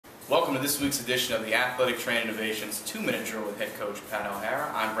Welcome to this week's edition of the Athletic Training Innovations 2-Minute Drill with Head Coach Pat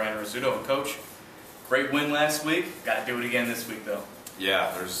O'Hara. I'm Brandon Rizzuto, and Coach, great win last week. Got to do it again this week, though.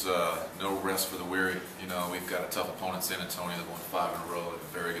 Yeah, there's no rest for the weary. You know, we've got a tough opponent, San Antonio. They've won 5 in a row. They have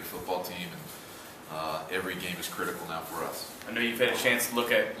a very good football team, and every game is critical now for us. I know you've had a chance to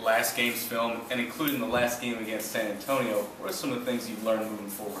look at last game's film, and including the last game against San Antonio. What are some of the things you've learned moving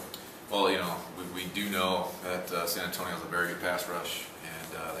forward? Well, you know, we do know that San Antonio has a very good pass rush,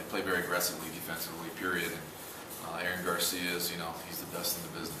 and they play very aggressively defensively, period. And Aaron Garcia is, you know, he's the best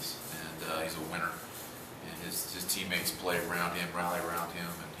in the business, and he's a winner. And his teammates play around him, rally around him,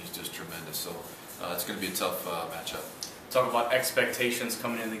 and he's just tremendous. So it's going to be a tough matchup. Talk about expectations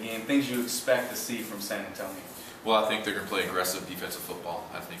coming into the game, things you expect to see from San Antonio. Well, I think they're going to play aggressive defensive football.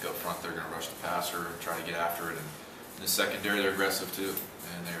 I think up front they're going to rush the passer and try to get after it. And in the secondary, they're aggressive too.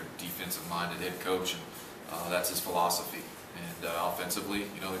 And they're defensive-minded head coach, and that's his philosophy. And offensively,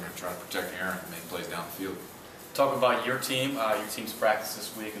 you know, they're going to try to protect Aaron and make plays down the field. Talk about your team, your team's practice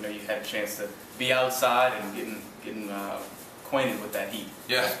this week. I know you had a chance to be outside and getting acquainted with that heat.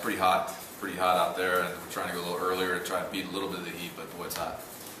 Yeah, it's pretty hot out there, and we're trying to go a little earlier to try to beat a little bit of the heat, but boy, it's hot.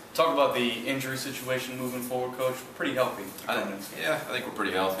 Talk about the injury situation moving forward, Coach. We're pretty healthy. I think we're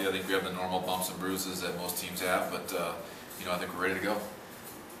pretty healthy. I think we have the normal bumps and bruises that most teams have, but you know, I think we're ready to go.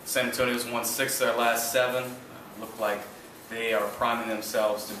 San Antonio's won 6 of their last 7. Look like they are priming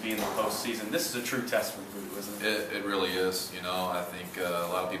themselves to be in the postseason. This is a true test for voodoo, isn't it? It really is. You know, I think a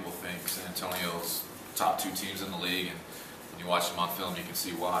lot of people think San Antonio's top 2 teams in the league, and when you watch them on film, you can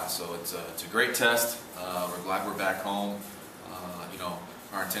see why. So it's a great test. We're glad we're back home. You know,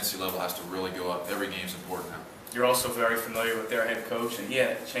 our intensity level has to really go up. Every game's important now. You're also very familiar with their head coach, and he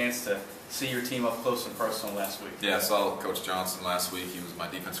had a chance to see your team up close and personal last week. Yeah, I saw Coach Johnson last week. He was my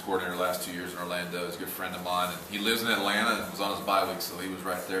defense coordinator the last 2 years in Orlando. He's a good friend of mine, and he lives in Atlanta and was on his bye week, so he was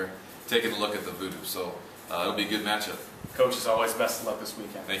right there taking a look at the voodoo. So it'll be a good matchup. Coach, as always, best of luck this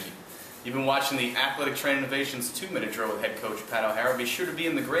weekend. Thank you. You've been watching the Athletic Training Innovations 2-Minute Drill with Head Coach Pat O'Hara. Be sure to be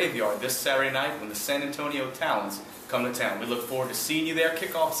in the graveyard this Saturday night when the San Antonio Talons come to town. We look forward to seeing you there.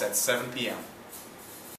 Kickoff's at 7 p.m.